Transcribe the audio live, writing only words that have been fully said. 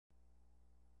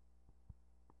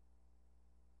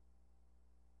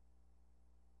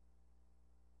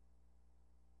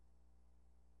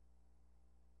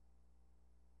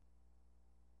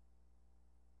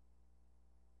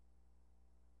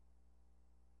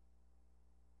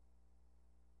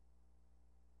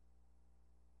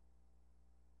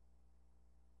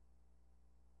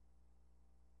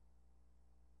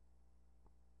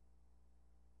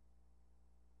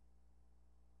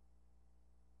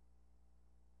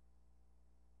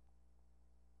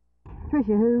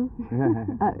Tricia who?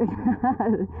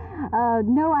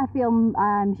 No,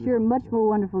 I'm sure much more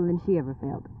wonderful than she ever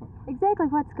felt. Exactly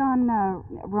what's gone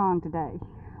wrong today?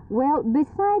 Well,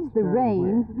 besides the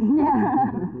rain,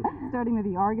 Starting with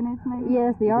the organist, maybe?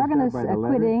 yes, the organist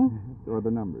quitting. Or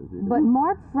the numbers. But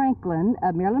Mark Franklin,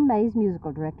 Marilyn May's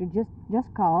musical director,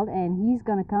 just called, and he's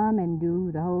going to come and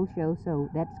do the whole show, so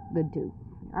that's good too.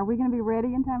 Are we going to be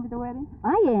ready in time for the wedding?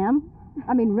 I am.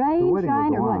 I mean, rain, the wedding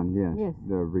shine, will or go what? on, yes.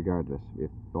 Regardless,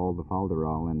 if all the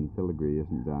falderall and filigree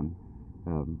isn't done,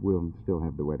 we'll still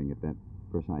have the wedding at that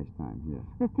precise time, yes.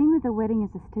 The theme of the wedding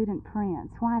is a student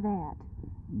prince. Why that?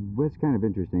 Well, it's kind of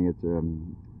interesting.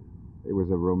 It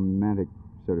was a romantic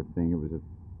sort of thing. It was a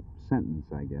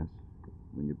sentence, I guess,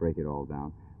 when you break it all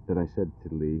down, that I said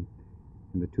to Lee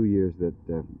in the 2 years that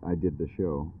I did the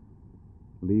show.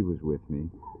 Lee was with me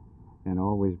and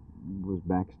always was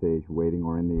backstage waiting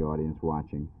or in the audience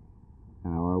watching.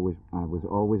 And I was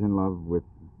always in love with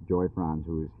Joy Franz,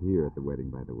 who is here at the wedding,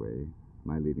 by the way,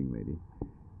 my leading lady,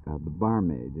 the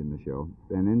barmaid in the show,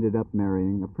 and ended up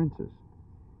marrying a princess.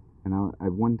 And I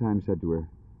one time said to her,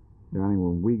 "Darling,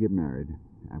 when we get married,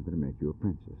 I'm going to make you a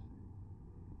princess."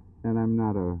 And I'm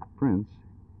not a prince,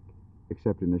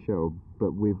 except in the show,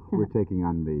 but we're taking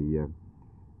on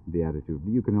the attitude,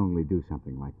 you can only do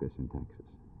something like this in Texas.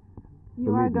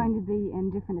 You are going to be in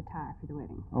different attire for the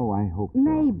wedding. Oh, I hope so.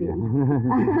 Maybe. Yes.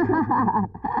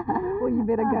 Well, you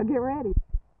better go get ready.